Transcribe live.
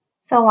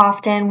So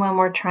often when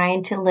we're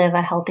trying to live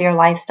a healthier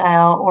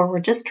lifestyle or we're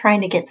just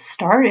trying to get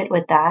started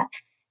with that,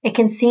 it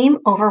can seem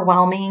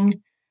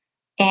overwhelming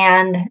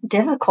and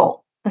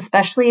difficult,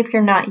 especially if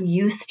you're not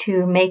used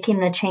to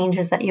making the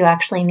changes that you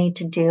actually need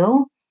to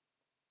do.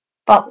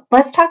 But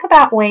let's talk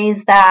about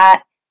ways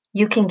that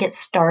you can get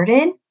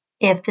started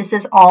if this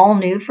is all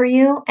new for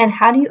you, and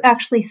how do you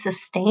actually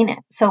sustain it?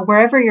 So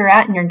wherever you're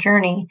at in your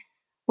journey,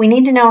 we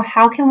need to know,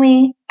 how can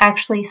we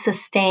actually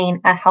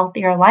sustain a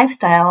healthier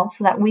lifestyle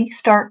so that we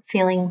start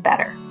feeling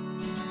better.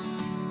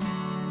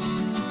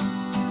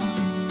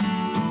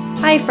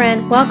 Hi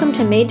friend, welcome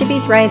to Made to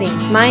Be Thriving.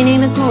 My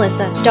name is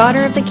Melissa,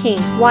 daughter of the king,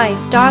 wife,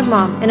 dog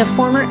mom, and a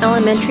former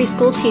elementary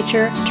school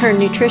teacher turned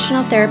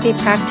nutritional therapy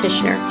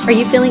practitioner. Are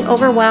you feeling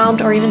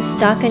overwhelmed or even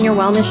stuck in your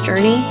wellness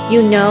journey?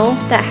 You know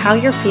that how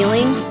you're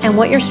feeling and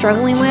what you're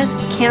struggling with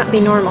can't be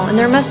normal, and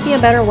there must be a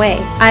better way.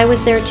 I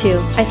was there too.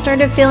 I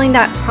started feeling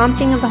that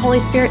prompting of the Holy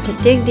Spirit to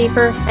dig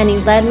deeper, and He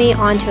led me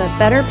onto a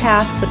better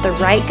path with the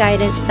right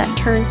guidance that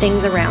turned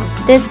things around.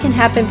 This can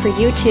happen for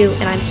you too,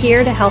 and I'm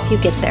here to help you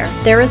get there.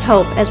 There is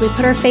hope as we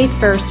put our faith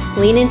first,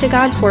 lean into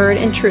God's word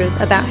and truth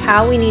about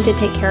how we need to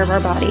take care of our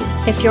bodies.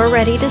 If you're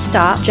ready to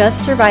stop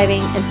just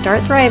surviving and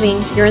start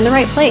thriving, you're in the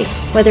right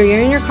place. Whether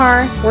you're in your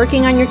car,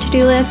 working on your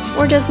to-do list,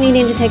 or just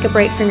needing to take a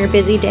break from your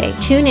busy day,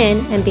 tune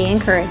in and be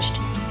encouraged.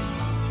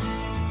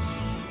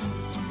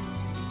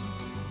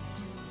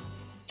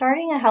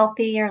 Starting a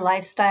healthier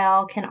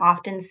lifestyle can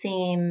often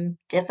seem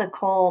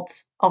difficult,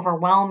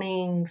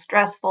 overwhelming,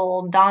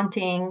 stressful,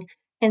 daunting.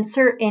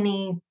 Insert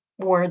any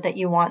word that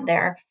you want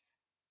there.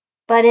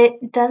 But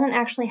it doesn't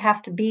actually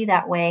have to be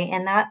that way.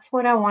 And that's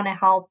what I want to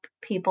help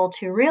people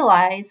to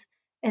realize,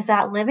 is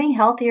that living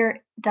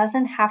healthier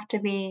doesn't have to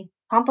be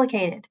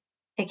complicated.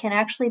 It can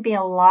actually be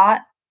a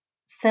lot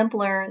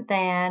simpler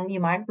than you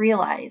might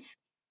realize.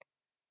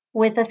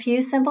 With a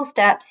few simple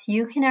steps,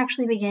 you can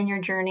actually begin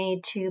your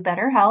journey to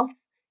better health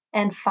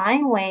and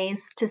find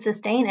ways to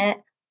sustain it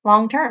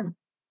long term.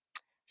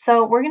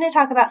 So we're going to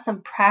talk about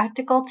some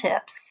practical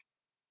tips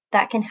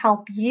that can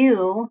help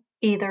you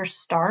either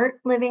start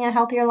living a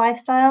healthier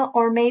lifestyle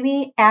or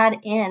maybe add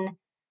in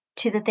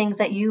to the things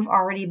that you've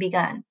already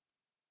begun.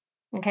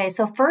 Okay,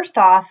 so first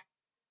off,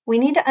 we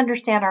need to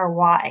understand our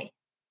why.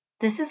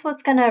 This is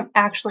what's going to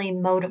actually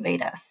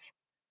motivate us.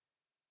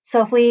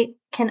 So if we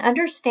can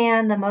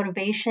understand the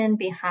motivation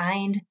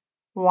behind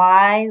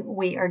why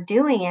we are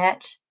doing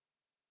it,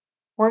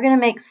 we're going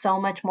to make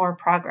so much more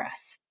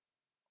progress.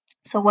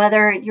 So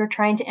whether you're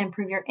trying to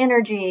improve your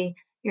energy,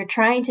 you're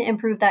trying to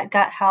improve that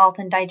gut health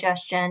and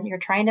digestion, you're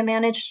trying to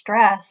manage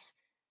stress,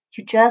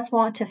 you just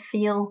want to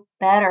feel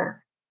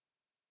better.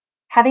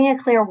 Having a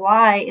clear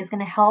why is going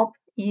to help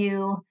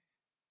you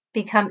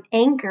become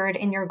anchored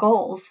in your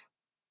goals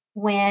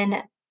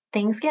when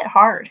things get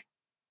hard.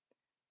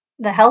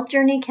 The health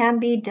journey can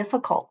be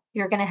difficult.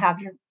 You're going to have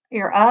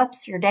your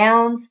ups, your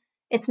downs.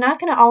 It's not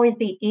going to always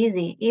be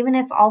easy, even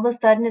if all of a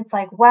sudden it's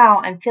like,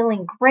 wow, I'm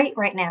feeling great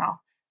right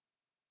now.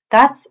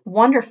 That's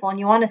wonderful, and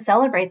you want to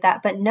celebrate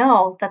that, but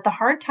know that the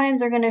hard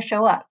times are going to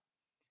show up.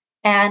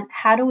 And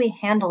how do we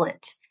handle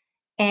it?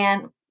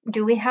 And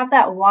do we have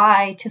that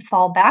why to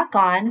fall back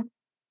on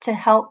to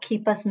help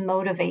keep us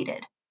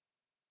motivated?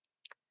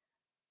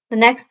 The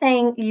next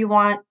thing you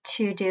want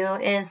to do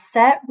is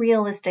set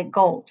realistic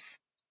goals.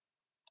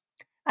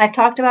 I've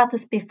talked about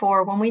this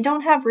before. When we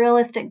don't have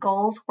realistic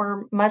goals,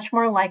 we're much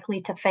more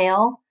likely to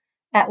fail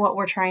at what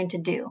we're trying to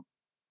do.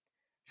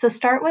 So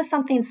start with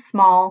something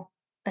small,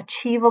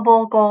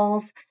 achievable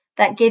goals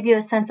that give you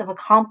a sense of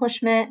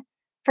accomplishment.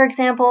 For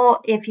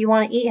example, if you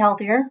want to eat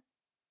healthier,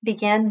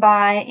 begin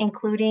by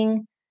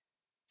including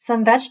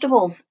some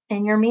vegetables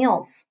in your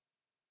meals.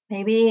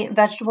 Maybe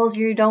vegetables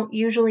you don't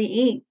usually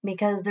eat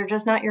because they're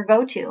just not your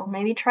go-to.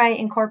 Maybe try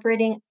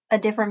incorporating a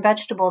different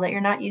vegetable that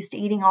you're not used to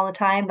eating all the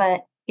time,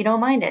 but you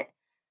don't mind it.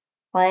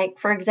 Like,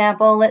 for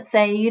example, let's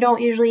say you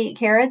don't usually eat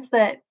carrots,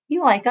 but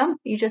you like them.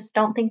 You just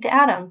don't think to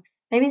add them.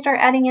 Maybe start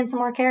adding in some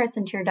more carrots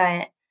into your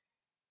diet.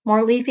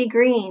 More leafy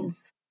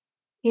greens.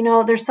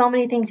 There's so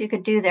many things you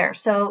could do there.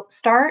 So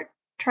start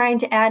trying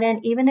to add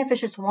in, even if it's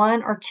just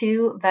 1 or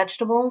 2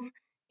 vegetables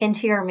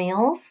into your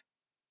meals,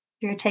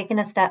 you're taking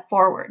a step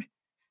forward.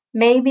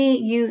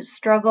 Maybe you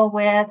struggle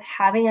with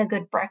having a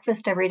good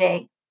breakfast every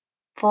day.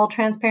 Full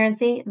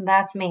transparency,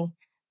 that's me.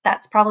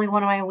 That's probably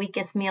one of my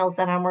weakest meals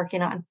that I'm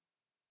working on.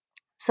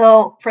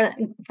 So for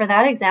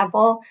that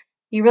example,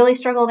 you really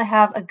struggle to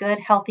have a good,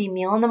 healthy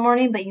meal in the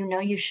morning, but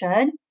you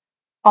should.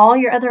 All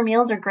your other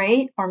meals are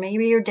great, or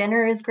maybe your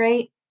dinner is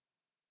great.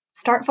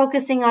 Start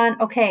focusing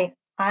on, okay,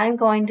 I'm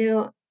going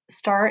to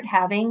start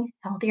having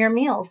healthier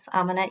meals.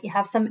 I'm going to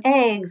have some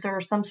eggs or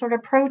some sort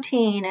of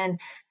protein and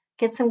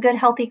get some good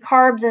healthy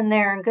carbs in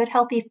there and good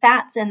healthy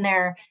fats in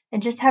there,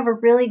 and just have a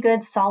really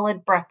good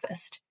solid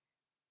breakfast.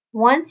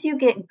 Once you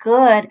get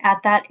good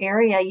at that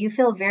area, you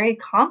feel very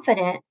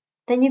confident,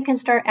 then you can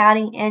start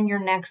adding in your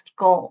next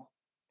goal.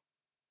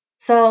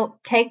 So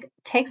take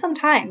some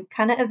time,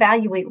 kind of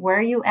evaluate where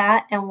you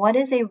at and what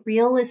is a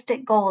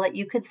realistic goal that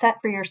you could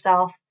set for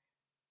yourself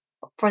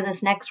for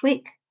this next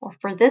week, or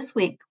for this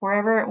week,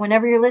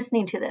 whenever you're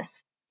listening to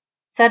this.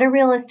 Set a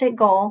realistic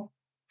goal,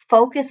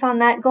 focus on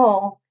that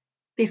goal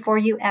before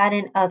you add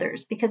in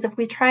others. Because if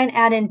we try and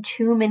add in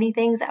too many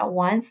things at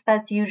once,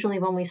 that's usually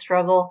when we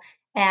struggle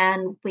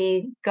and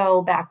we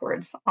go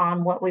backwards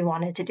on what we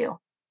wanted to do.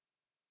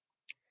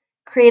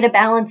 Create a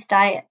balanced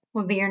diet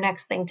would be your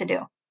next thing to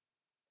do.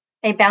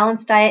 A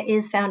balanced diet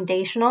is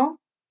foundational.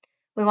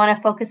 We want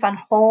to focus on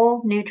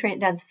whole,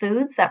 nutrient-dense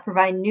foods that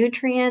provide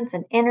nutrients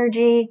and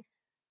energy.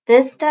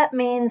 This step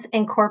means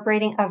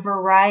incorporating a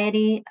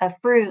variety of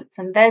fruits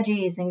and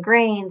veggies and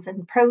grains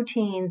and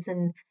proteins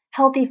and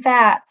healthy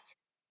fats,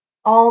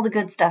 all the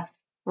good stuff.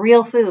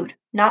 Real food,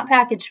 not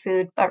packaged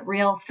food, but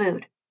real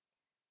food.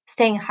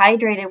 Staying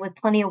hydrated with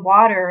plenty of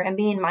water and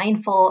being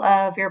mindful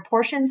of your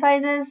portion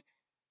sizes.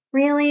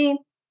 Really,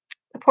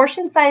 the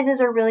portion sizes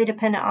are really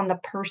dependent on the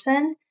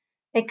person.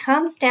 It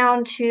comes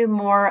down to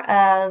more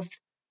of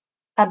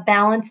a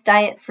balanced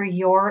diet for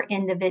your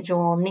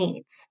individual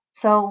needs.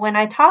 So when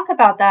I talk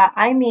about that,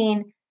 I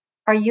mean,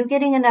 are you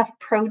getting enough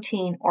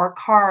protein or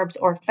carbs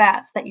or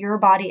fats that your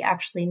body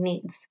actually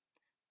needs?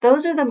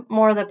 Those are the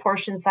more the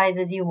portion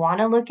sizes you want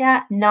to look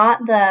at,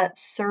 not the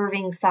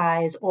serving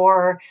size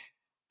or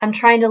I'm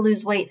trying to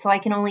lose weight so I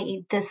can only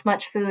eat this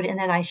much food and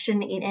then I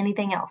shouldn't eat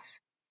anything else.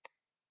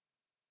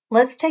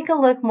 Let's take a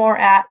look more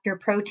at your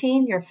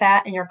protein, your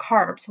fat, and your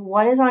carbs.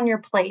 What is on your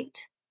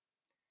plate?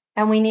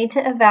 And we need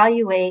to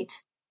evaluate,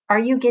 are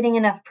you getting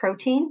enough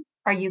protein?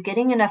 Are you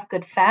getting enough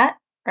good fat?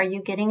 Are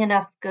you getting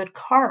enough good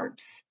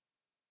carbs?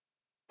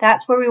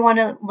 That's where we want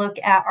to look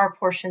at our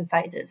portion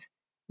sizes.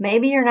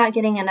 Maybe you're not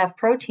getting enough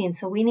protein,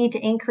 so we need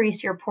to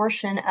increase your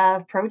portion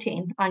of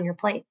protein on your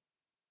plate.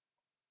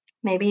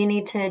 Maybe you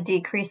need to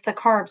decrease the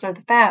carbs or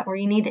the fat, or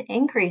you need to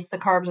increase the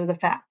carbs or the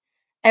fat.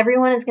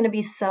 Everyone is going to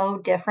be so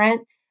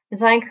different.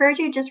 So I encourage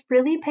you just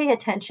really pay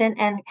attention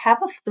and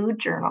have a food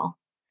journal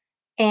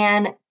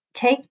and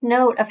take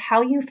note of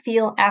how you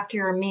feel after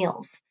your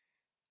meals.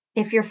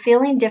 If you're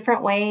feeling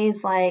different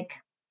ways, like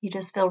you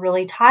just feel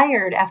really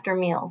tired after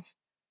meals,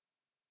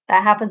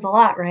 that happens a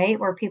lot, right?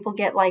 Where people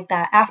get like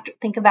that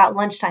think about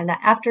lunchtime,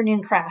 that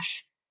afternoon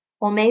crash.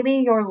 Well, maybe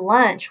your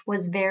lunch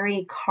was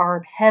very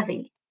carb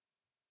heavy.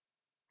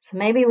 So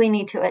maybe we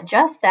need to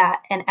adjust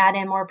that and add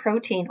in more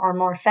protein or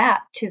more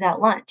fat to that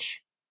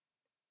lunch.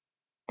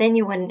 Then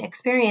you wouldn't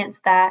experience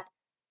that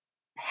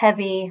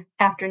heavy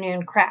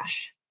afternoon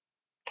crash.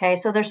 Okay,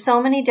 so there's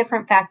so many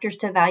different factors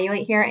to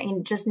evaluate here,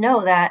 and just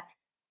know that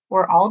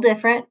we're all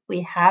different.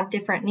 We have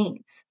different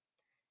needs.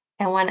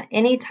 And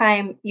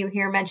anytime you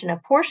hear mention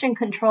of portion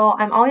control,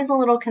 I'm always a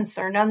little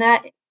concerned on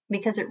that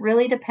because it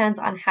really depends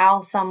on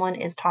how someone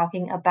is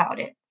talking about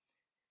it.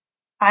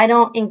 I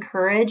don't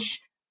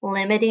encourage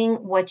limiting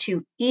what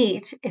you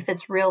eat if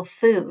it's real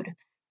food.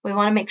 We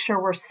want to make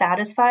sure we're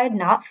satisfied,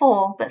 not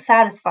full, but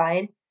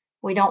satisfied.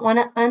 We don't want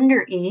to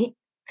undereat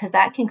because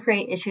that can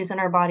create issues in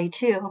our body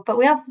too, but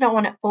we also don't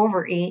want to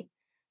overeat.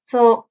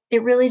 So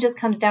it really just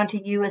comes down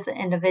to you as the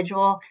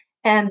individual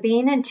and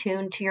being in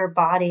tune to your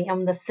body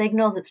and the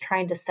signals it's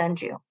trying to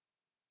send you.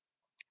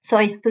 So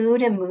a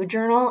food and mood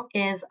journal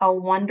is a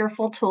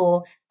wonderful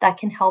tool that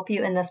can help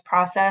you in this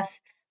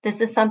process.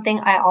 This is something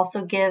I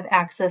also give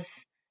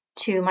access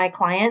to my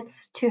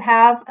clients to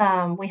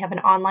have. We have an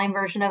online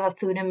version of a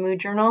food and mood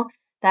journal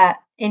that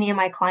any of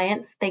my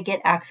clients, they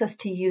get access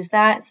to use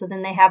that. So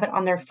then they have it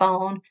on their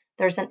phone.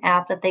 There's an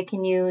app that they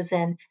can use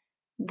and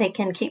they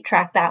can keep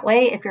track that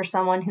way. If you're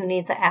someone who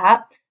needs an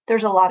app,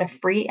 there's a lot of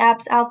free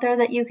apps out there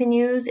that you can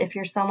use. If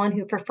you're someone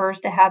who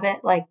prefers to have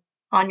it like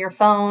on your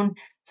phone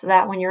so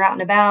that when you're out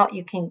and about,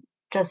 you can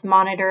just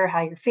monitor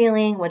how you're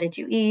feeling, what did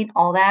you eat,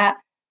 all that.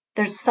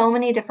 There's so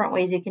many different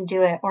ways you can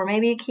do it. Or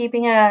maybe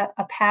keeping a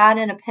pad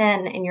and a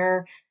pen in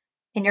your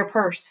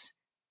purse.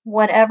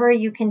 Whatever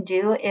you can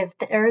do, if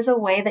there's a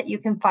way that you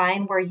can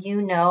find where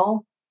you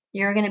know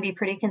you're going to be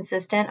pretty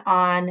consistent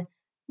on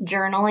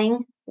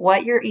journaling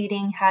what you're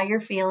eating, how you're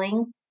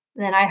feeling,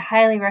 then I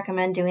highly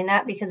recommend doing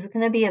that because it's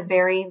going to be a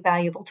very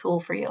valuable tool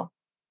for you.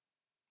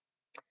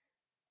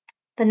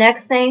 The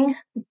next thing,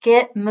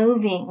 get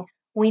moving.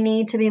 We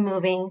need to be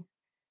moving.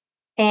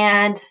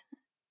 And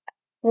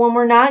when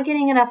we're not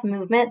getting enough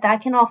movement,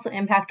 that can also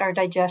impact our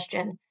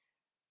digestion.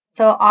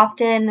 So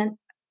often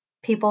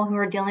people who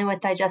are dealing with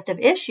digestive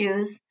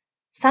issues,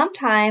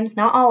 sometimes,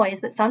 not always,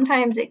 but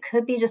sometimes it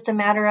could be just a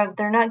matter of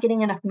they're not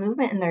getting enough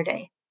movement in their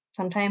day.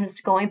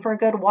 Sometimes going for a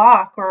good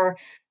walk or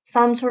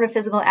some sort of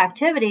physical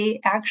activity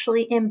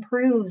actually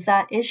improves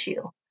that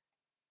issue.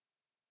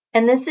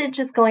 And this is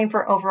just going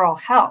for overall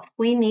health.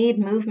 We need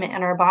movement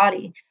in our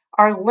body.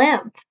 Our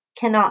lymph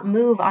cannot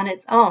move on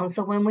its own.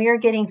 So when we are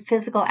getting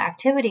physical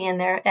activity in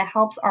there, it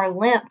helps our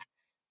lymph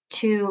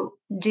to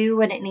do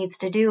what it needs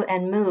to do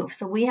and move.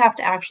 So we have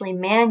to actually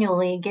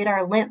manually get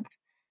our lymph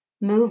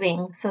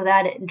moving so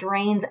that it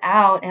drains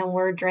out and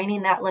we're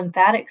draining that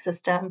lymphatic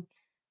system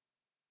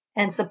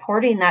and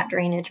supporting that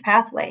drainage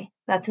pathway.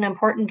 That's an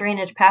important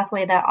drainage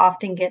pathway that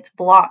often gets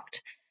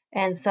blocked.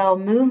 And so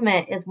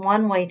movement is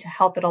one way to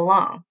help it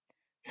along.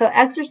 So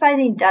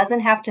exercising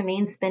doesn't have to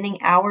mean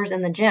spending hours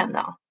in the gym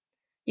though.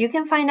 You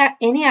can find out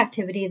any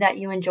activity that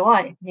you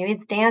enjoy. Maybe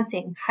it's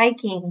dancing,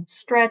 hiking,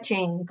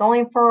 stretching,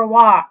 going for a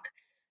walk,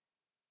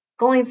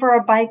 going for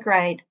a bike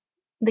ride.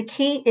 The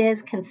key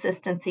is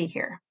consistency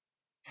here.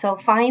 So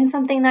find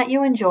something that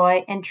you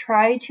enjoy and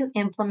try to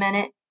implement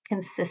it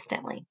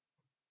consistently.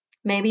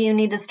 Maybe you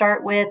need to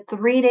start with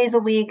 3 days a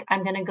week.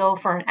 I'm going to go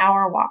for an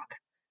hour walk.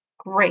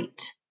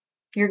 Great.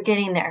 You're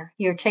getting there.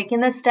 You're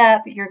taking the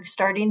step. You're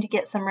starting to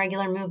get some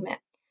regular movement.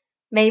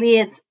 Maybe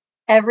it's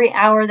every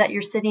hour that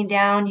you're sitting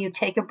down, you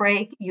take a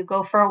break, you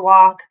go for a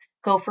walk,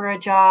 go for a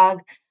jog,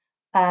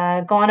 go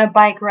on a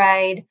bike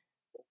ride,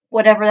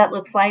 whatever that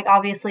looks like.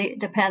 Obviously, it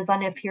depends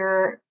on if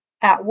you're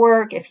at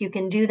work, if you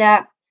can do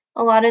that.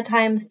 A lot of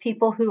times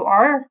people who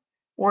are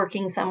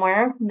working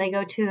somewhere, they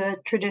go to a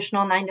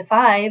traditional 9 to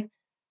 5,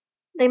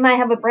 they might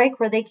have a break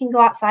where they can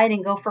go outside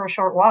and go for a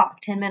short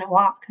walk, 10-minute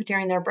walk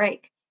during their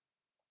break.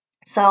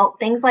 So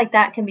things like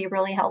that can be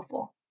really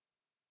helpful.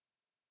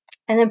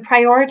 And then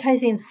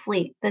prioritizing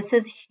sleep. This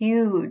is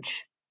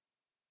huge.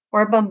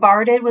 We're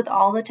bombarded with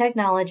all the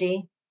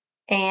technology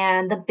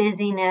and the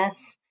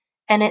busyness,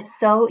 and it's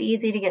so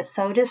easy to get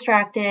so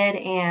distracted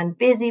and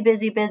busy.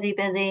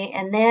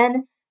 And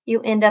then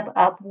you end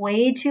up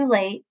way too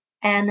late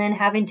and then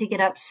having to get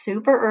up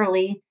super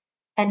early.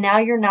 And now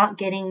you're not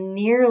getting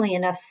nearly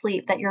enough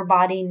sleep that your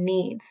body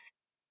needs.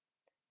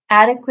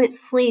 Adequate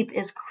sleep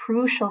is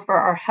crucial for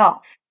our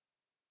health.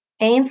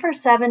 Aim for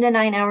 7 to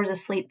 9 hours of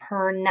sleep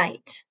per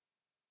night.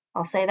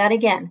 I'll say that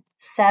again,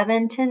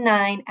 7 to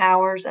 9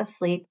 hours of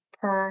sleep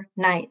per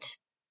night.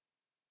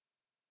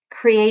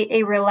 Create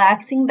a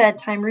relaxing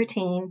bedtime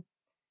routine.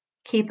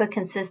 Keep a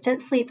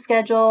consistent sleep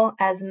schedule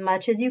as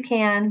much as you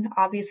can.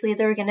 Obviously,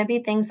 there are going to be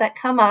things that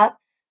come up,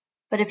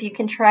 but if you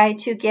can try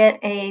to get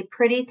a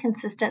pretty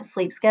consistent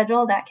sleep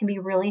schedule, that can be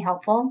really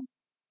helpful.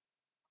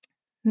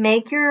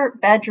 Make your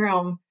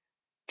bedroom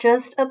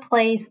just a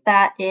place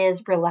that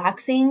is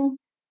relaxing,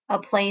 a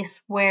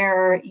place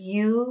where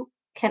you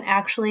can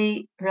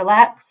actually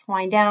relax,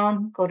 wind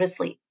down, go to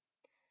sleep.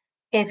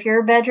 If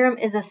your bedroom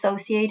is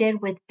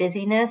associated with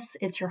busyness,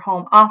 it's your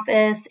home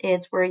office,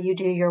 it's where you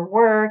do your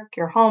work,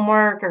 your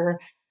homework, or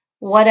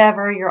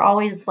whatever, you're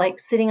always like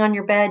sitting on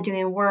your bed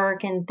doing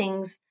work and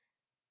things,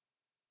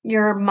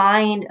 your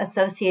mind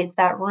associates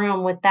that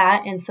room with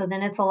that. And so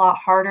then it's a lot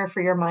harder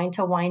for your mind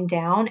to wind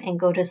down and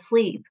go to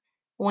sleep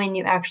when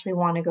you actually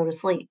want to go to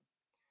sleep.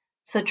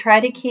 So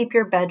try to keep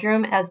your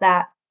bedroom as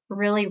that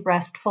really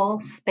restful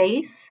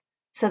space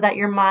so that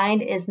your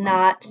mind is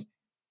not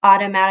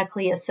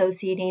automatically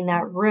associating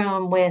that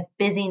room with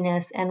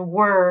busyness and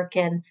work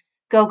and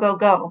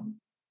go.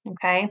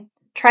 Okay?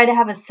 Try to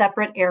have a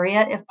separate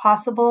area if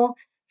possible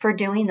for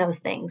doing those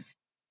things.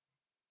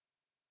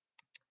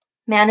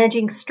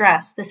 Managing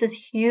stress. This is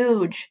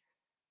huge.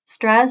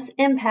 Stress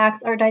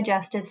impacts our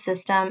digestive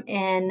system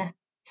in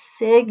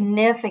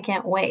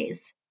significant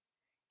ways.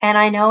 And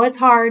I know it's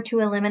hard to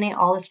eliminate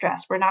all the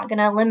stress. We're not going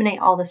to eliminate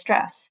all the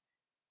stress.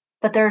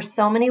 But there are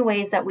so many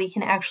ways that we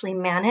can actually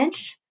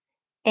manage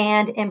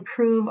and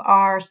improve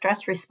our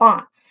stress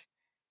response.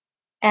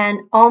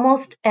 And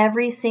almost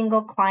every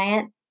single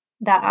client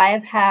that I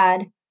have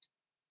had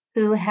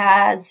who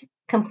has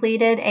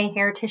completed a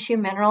hair tissue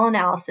mineral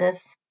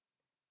analysis,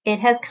 it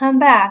has come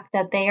back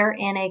that they are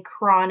in a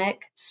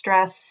chronic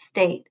stress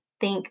state.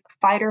 Think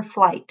fight or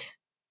flight.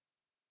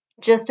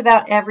 Just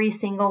about every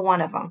single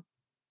one of them.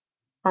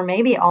 Or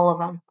maybe all of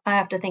them. I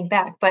have to think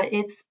back, but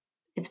it's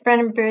been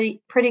a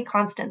pretty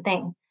constant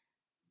thing.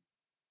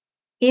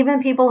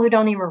 Even people who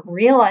don't even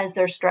realize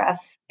their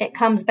stress, it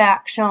comes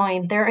back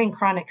showing they're in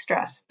chronic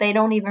stress. They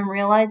don't even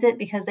realize it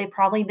because they've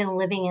probably been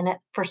living in it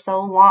for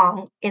so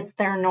long. It's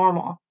their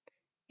normal.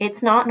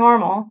 It's not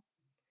normal,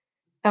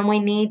 and we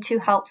need to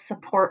help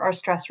support our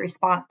stress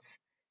response.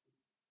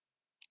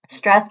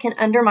 Stress can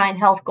undermine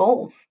health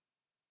goals.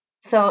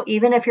 So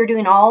even if you're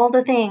doing all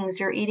the things,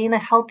 you're eating the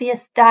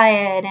healthiest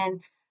diet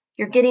and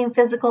you're getting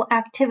physical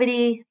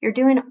activity, you're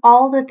doing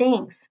all the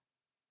things,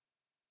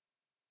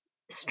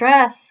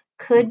 stress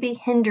could be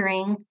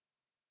hindering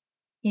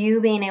you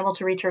being able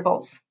to reach your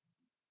goals.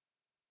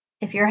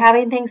 If you're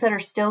having things that are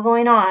still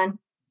going on,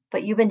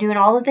 but you've been doing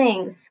all the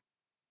things,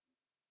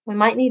 we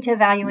might need to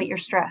evaluate your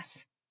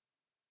stress.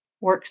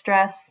 Work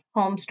stress,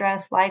 home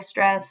stress, life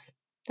stress,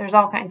 there's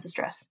all kinds of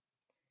stress.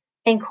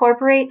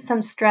 Incorporate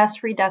some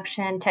stress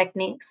reduction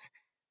techniques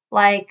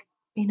like,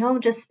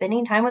 just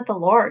spending time with the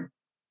Lord.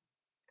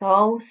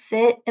 Go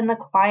sit in the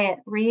quiet,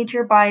 read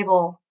your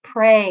Bible,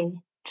 pray,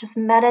 just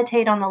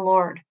meditate on the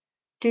Lord.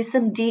 Do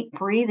some deep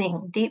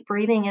breathing. Deep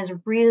breathing is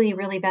really,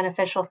 really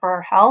beneficial for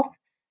our health.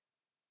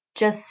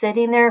 Just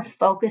sitting there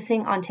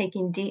focusing on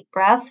taking deep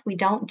breaths, we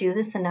don't do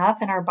this enough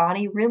and our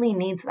body really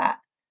needs that.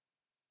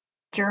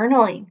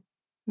 Journaling.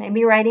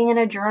 Maybe writing in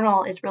a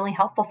journal is really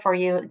helpful for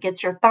you. It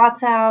gets your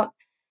thoughts out.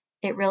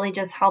 It really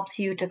just helps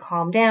you to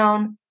calm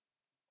down.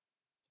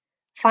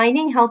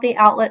 Finding healthy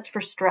outlets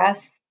for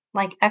stress,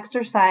 like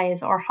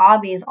exercise or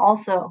hobbies,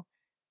 also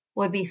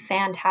would be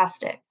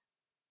fantastic.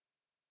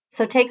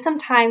 So take some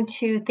time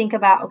to think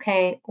about,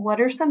 okay, what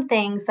are some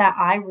things that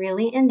I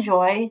really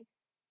enjoy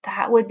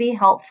that would be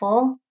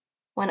helpful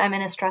when I'm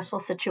in a stressful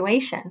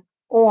situation,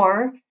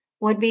 or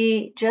would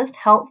be just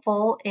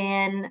helpful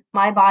in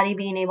my body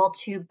being able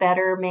to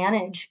better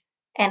manage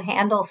and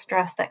handle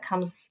stress that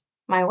comes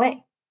my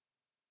way.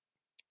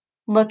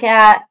 Look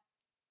at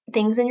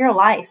things in your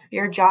life,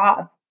 your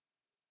job.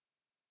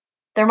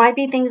 There might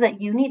be things that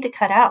you need to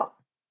cut out.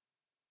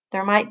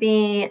 There might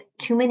be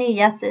too many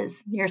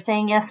yeses. You're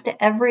saying yes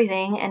to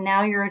everything, and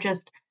now you're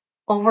just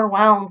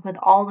overwhelmed with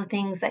all the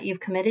things that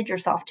you've committed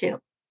yourself to.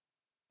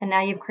 And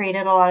now you've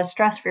created a lot of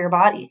stress for your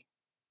body.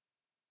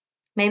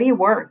 Maybe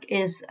work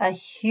is a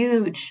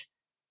huge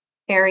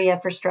area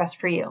for stress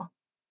for you.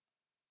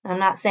 I'm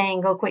not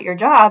saying go quit your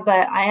job,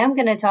 but I am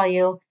going to tell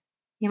you,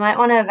 you might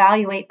want to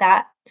evaluate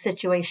that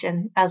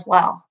situation as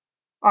well.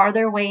 Are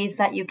there ways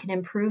that you can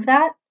improve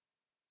that?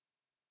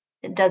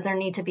 Does there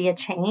need to be a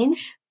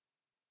change?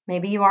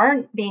 Maybe you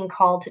aren't being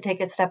called to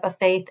take a step of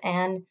faith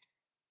and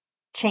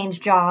change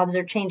jobs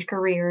or change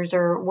careers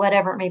or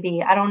whatever it may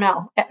be. I don't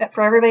know.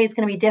 For everybody, it's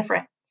going to be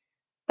different.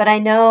 But I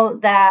know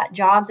that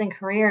jobs and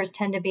careers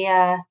tend to be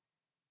a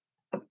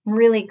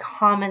really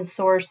common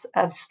source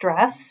of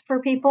stress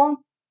for people.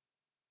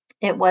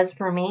 It was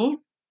for me.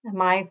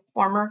 My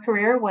former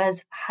career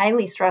was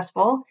highly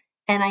stressful,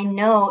 and I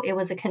know it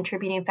was a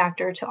contributing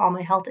factor to all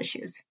my health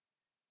issues.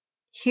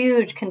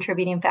 Huge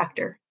contributing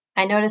factor.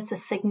 I noticed a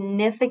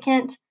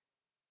significant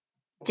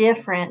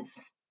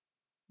difference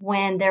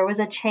when there was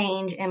a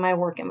change in my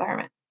work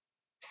environment.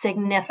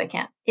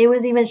 Significant. It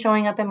was even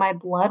showing up in my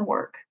blood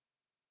work.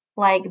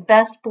 Like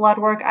best blood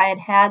work I had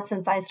had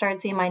since I started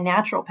seeing my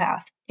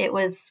naturopath. It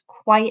was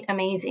quite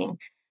amazing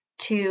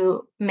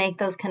to make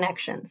those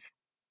connections.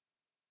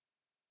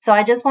 So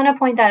I just want to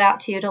point that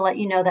out to you to let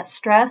you know that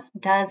stress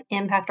does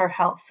impact our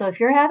health. So if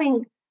you're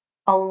having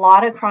a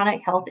lot of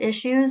chronic health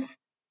issues,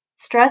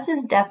 stress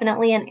is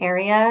definitely an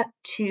area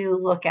to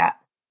look at.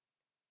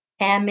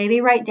 And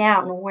maybe write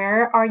down,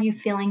 where are you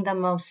feeling the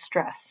most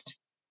stressed?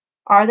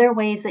 Are there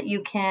ways that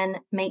you can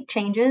make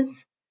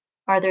changes?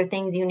 Are there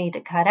things you need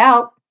to cut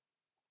out?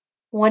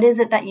 What is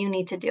it that you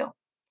need to do?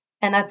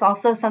 And that's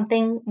also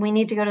something we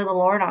need to go to the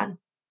Lord on.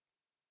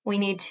 We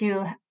need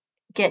to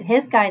get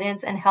His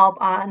guidance and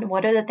help on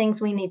what are the things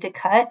we need to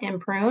cut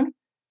and prune.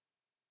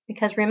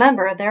 Because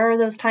remember, there are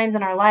those times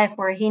in our life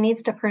where He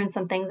needs to prune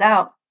some things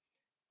out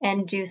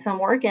and do some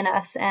work in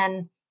us.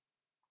 And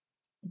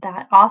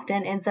that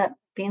often ends up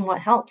being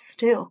what helps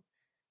too.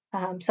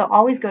 So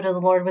always go to the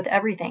Lord with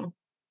everything.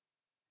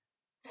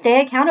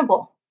 Stay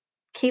accountable.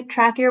 Keep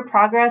track of your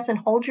progress and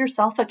hold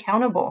yourself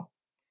accountable.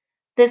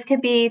 This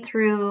could be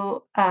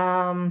through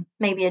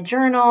maybe a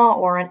journal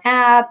or an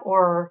app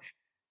or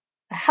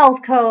a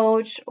health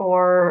coach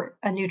or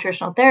a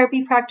nutritional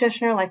therapy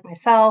practitioner like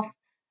myself.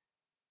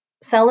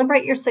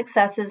 Celebrate your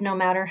successes no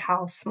matter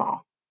how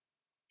small.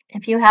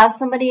 If you have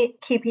somebody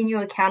keeping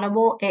you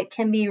accountable, it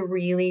can be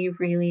really,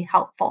 really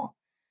helpful.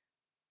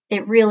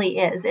 It really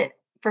is.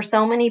 For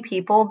so many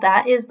people,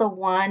 that is the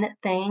one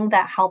thing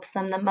that helps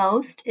them the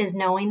most, is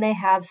knowing they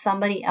have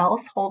somebody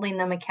else holding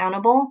them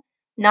accountable,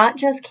 not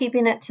just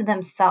keeping it to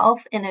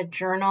themselves in a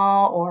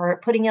journal or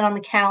putting it on the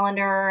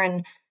calendar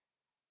and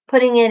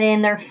putting it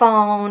in their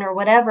phone or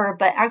whatever,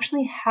 but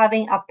actually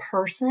having a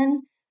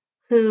person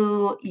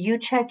who you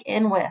check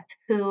in with,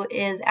 who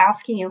is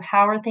asking you,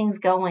 how are things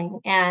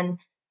going, and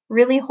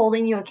really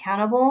holding you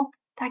accountable.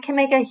 That can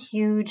make a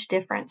huge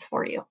difference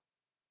for you.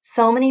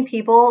 So many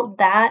people,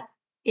 that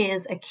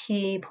is a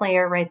key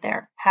player right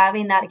there,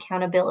 having that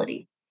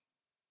accountability.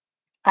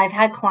 I've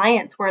had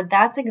clients where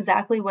that's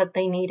exactly what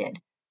they needed.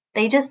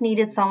 They just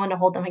needed someone to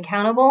hold them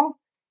accountable,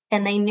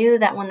 and they knew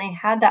that when they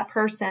had that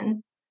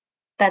person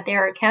that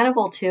they're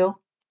accountable to,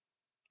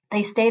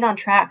 they stayed on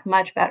track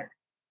much better.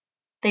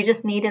 They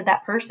just needed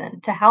that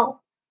person to help.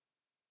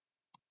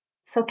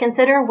 So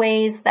consider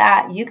ways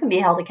that you can be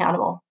held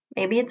accountable.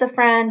 Maybe it's a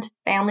friend,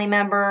 family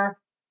member,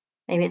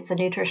 maybe it's a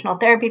nutritional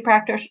therapy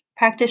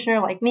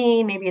practitioner like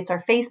me. Maybe it's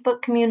our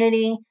Facebook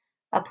community,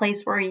 a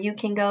place where you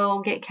can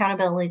go get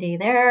accountability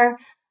there.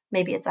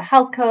 Maybe it's a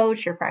health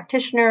coach, your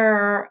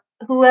practitioner,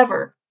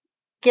 whoever.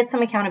 Get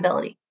some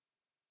accountability.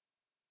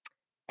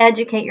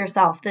 Educate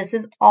yourself. This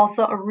is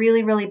also a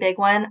really, really big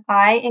one.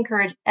 I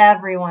encourage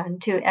everyone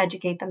to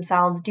educate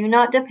themselves. Do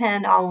not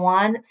depend on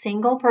one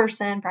single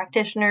person,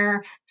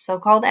 practitioner,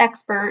 so-called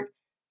expert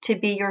to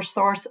be your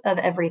source of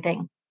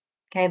everything.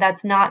 Okay,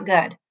 that's not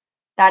good.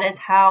 That is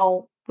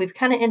how we've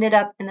kind of ended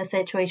up in the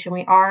situation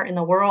we are in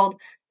the world.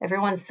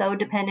 Everyone's so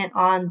dependent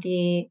on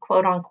the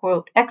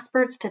quote-unquote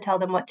experts to tell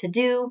them what to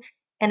do,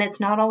 and it's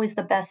not always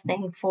the best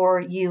thing for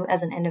you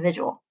as an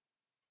individual.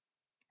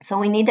 So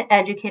we need to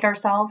educate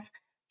ourselves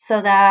so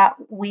that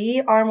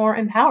we are more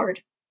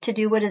empowered to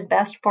do what is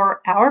best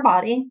for our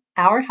body,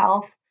 our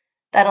health,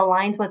 that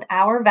aligns with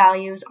our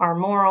values, our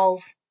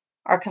morals,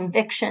 our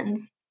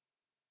convictions.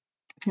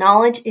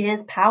 Knowledge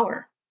is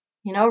power.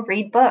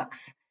 Read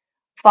books,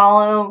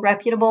 follow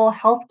reputable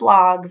health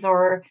blogs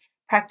or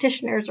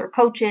practitioners or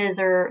coaches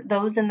or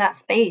those in that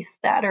space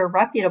that are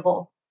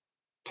reputable.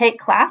 Take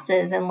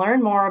classes and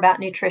learn more about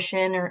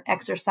nutrition or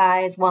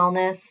exercise,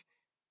 wellness.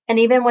 And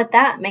even with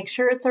that, make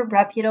sure it's a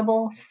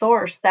reputable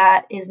source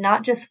that is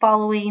not just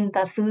following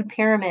the food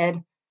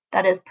pyramid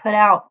that is put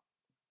out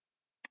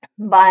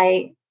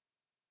by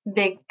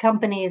big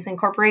companies and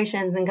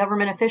corporations and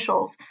government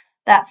officials.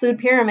 That food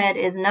pyramid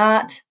is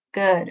not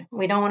good.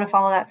 We don't want to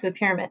follow that food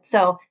pyramid.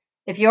 So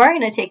if you are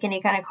going to take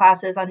any kind of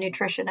classes on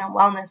nutrition and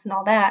wellness and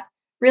all that,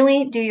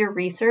 really do your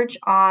research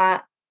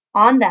on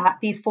that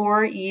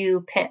before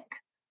you pick.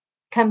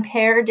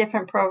 Compare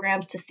different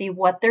programs to see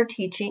what they're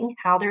teaching,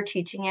 how they're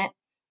teaching it,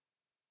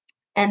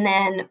 and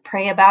then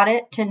pray about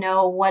it to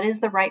know what is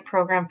the right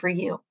program for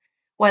you.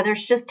 Whether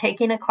it's just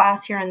taking a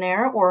class here and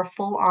there or a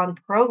full-on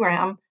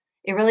program,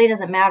 it really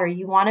doesn't matter.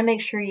 You want to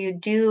make sure you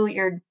do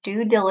your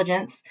due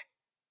diligence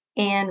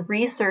in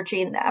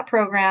researching that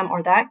program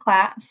or that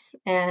class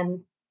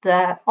and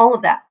all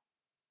of that.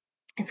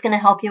 It's going to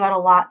help you out a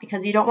lot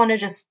because you don't want to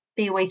just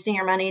be wasting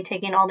your money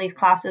taking all these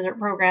classes or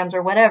programs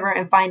or whatever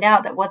and find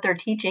out that what they're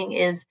teaching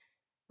is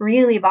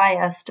really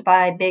biased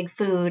by big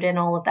food and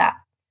all of that.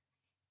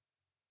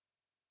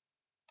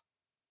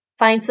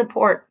 Find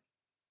support.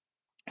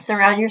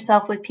 Surround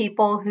yourself with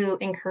people who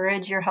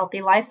encourage your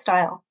healthy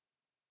lifestyle.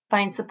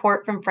 Find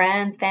support from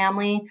friends,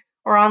 family,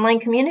 or online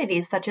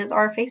communities such as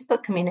our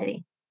Facebook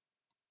community.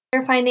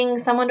 You're finding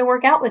someone to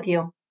work out with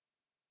you,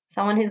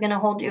 someone who's going to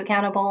hold you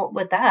accountable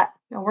with that,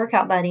 a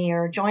workout buddy,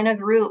 or join a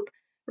group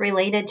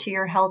related to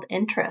your health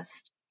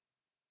interest.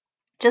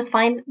 Just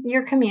find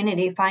your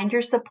community, find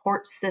your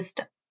support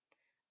system.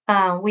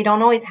 We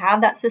don't always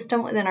have that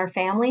system within our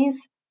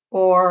families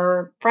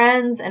or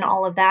friends and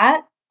all of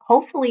that.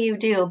 Hopefully you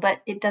do,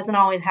 but it doesn't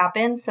always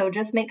happen. So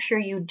just make sure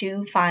you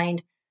do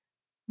find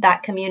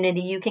that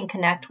community you can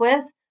connect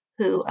with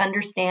who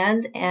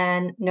understands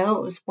and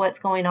knows what's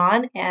going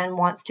on and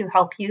wants to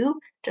help you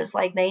just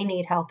like they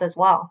need help as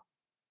well.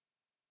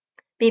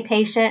 Be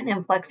patient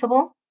and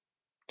flexible.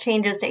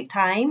 Changes take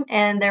time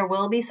and there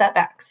will be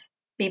setbacks.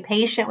 Be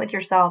patient with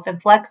yourself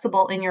and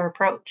flexible in your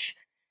approach.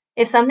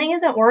 If something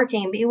isn't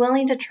working, be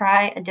willing to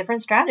try a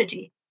different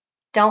strategy.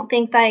 Don't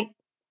think that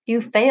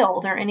you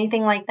failed or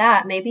anything like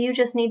that. Maybe you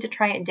just need to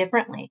try it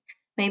differently.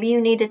 Maybe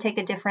you need to take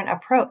a different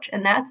approach,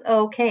 and that's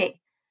okay.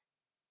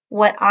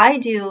 What I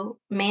do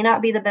may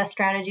not be the best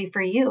strategy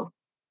for you.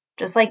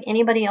 Just like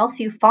anybody else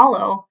you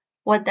follow,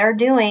 what they're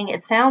doing,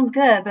 it sounds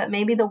good, but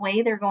maybe the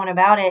way they're going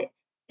about it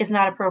is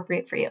not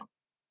appropriate for you.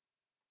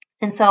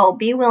 And so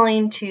be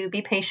willing to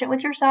be patient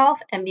with yourself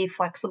and be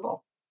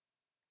flexible.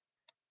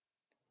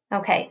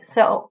 Okay,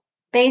 so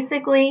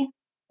basically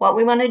what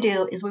we want to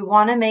do is we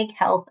want to make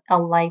health a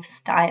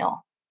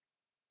lifestyle.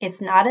 It's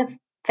not a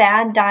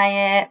fad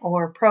diet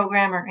or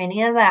program or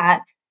any of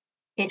that.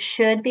 It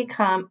should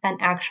become an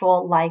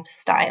actual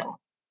lifestyle.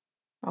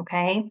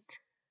 Okay,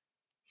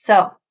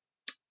 so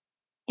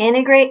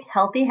integrate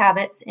healthy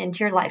habits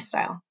into your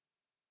lifestyle.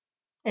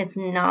 It's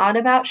not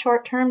about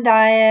short-term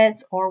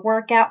diets or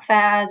workout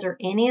fads or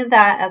any of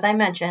that, as I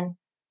mentioned.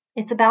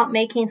 It's about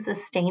making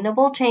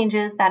sustainable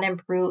changes that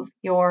improve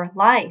your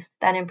life,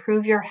 that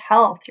improve your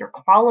health, your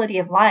quality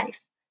of life.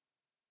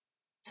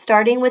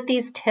 Starting with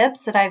these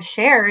tips that I've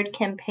shared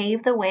can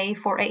pave the way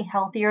for a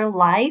healthier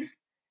life,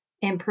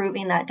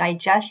 improving that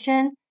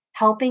digestion,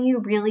 helping you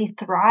really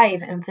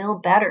thrive and feel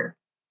better.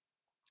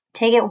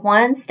 Take it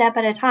one step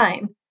at a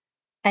time,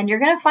 and you're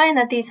going to find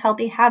that these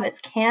healthy habits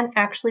can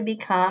actually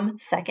become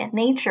second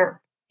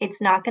nature.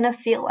 It's not going to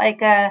feel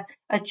like a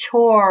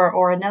chore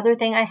or another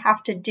thing I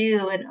have to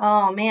do. And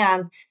oh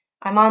man,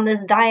 I'm on this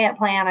diet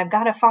plan. I've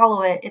got to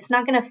follow it. It's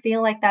not going to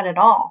feel like that at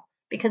all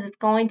because it's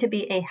going to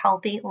be a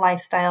healthy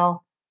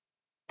lifestyle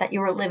that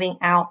you are living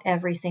out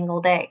every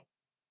single day.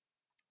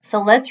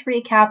 So let's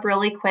recap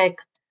really quick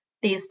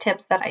these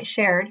tips that I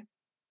shared.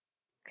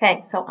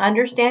 Okay, so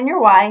understand your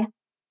why,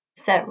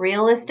 set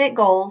realistic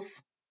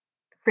goals,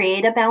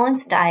 create a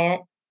balanced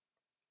diet,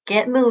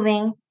 get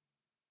moving,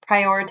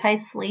 prioritize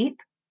sleep,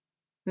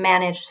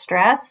 manage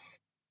stress,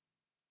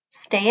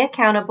 stay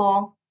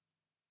accountable,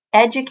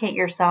 educate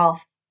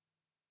yourself,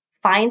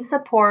 find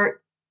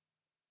support,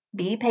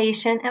 be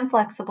patient and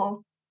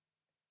flexible,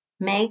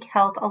 make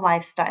health a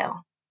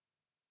lifestyle.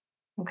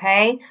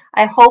 Okay,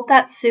 I hope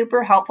that's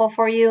super helpful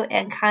for you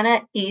and kind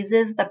of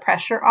eases the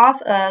pressure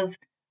off of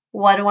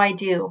what do I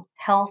do?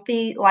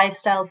 Healthy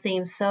lifestyle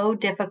seems so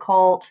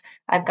difficult.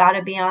 I've got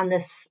to be on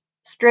this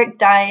strict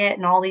diet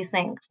and all these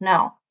things.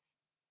 No.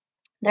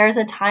 There's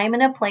a time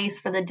and a place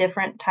for the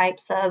different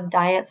types of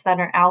diets that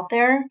are out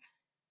there,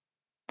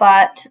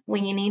 but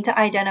we need to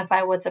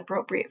identify what's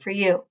appropriate for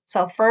you.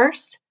 So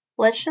first,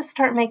 let's just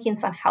start making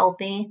some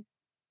healthy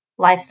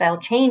lifestyle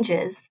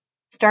changes.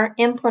 Start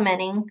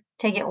implementing,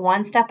 take it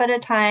one step at a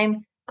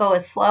time, go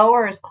as slow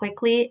or as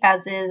quickly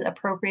as is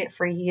appropriate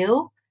for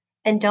you,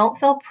 and don't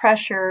feel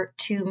pressure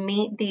to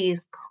meet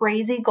these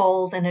crazy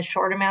goals in a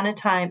short amount of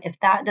time if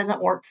that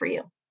doesn't work for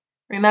you.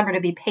 Remember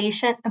to be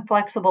patient and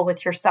flexible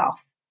with yourself.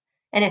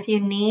 And if you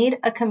need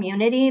a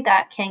community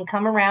that can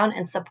come around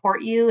and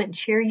support you and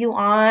cheer you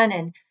on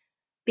and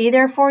be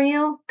there for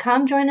you,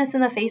 come join us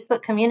in the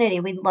Facebook community.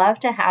 We'd love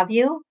to have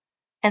you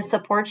and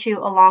support you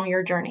along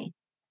your journey.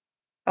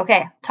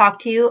 Okay, talk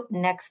to you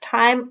next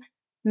time.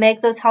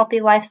 Make those healthy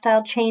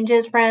lifestyle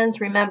changes,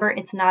 friends. Remember,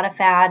 it's not a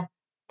fad,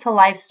 it's a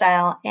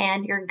lifestyle,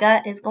 and your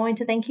gut is going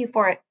to thank you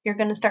for it. You're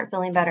going to start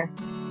feeling better.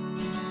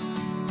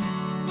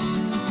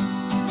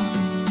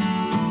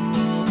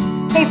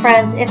 Hey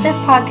friends, if this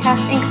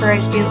podcast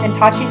encouraged you and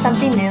taught you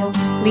something new,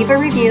 leave a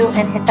review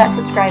and hit that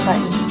subscribe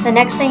button. The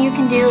next thing you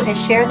can do is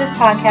share this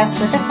podcast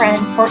with a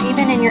friend or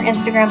even in your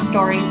Instagram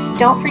stories.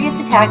 Don't forget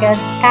to tag us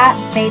at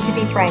Made to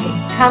Be Thriving.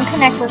 Come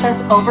connect with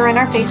us over in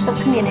our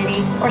Facebook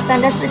community or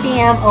send us a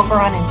DM over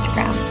on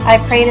Instagram. I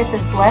pray this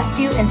has blessed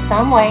you in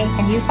some way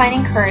and you find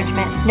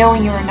encouragement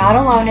knowing you are not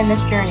alone in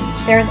this journey.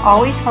 There is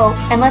always hope,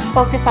 and let's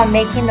focus on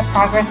making the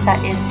progress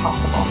that is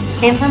possible.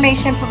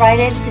 Information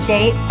provided to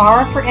date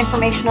are for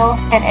informational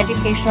and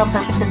educational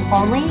purposes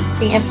only.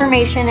 The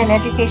information and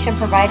education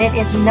provided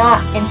is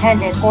not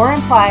intended or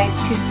implied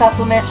to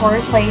supplement or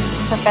replace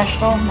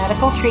professional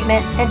medical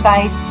treatment,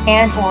 advice,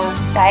 and/or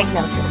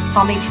diagnosis.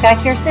 I'll meet you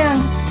back here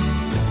soon.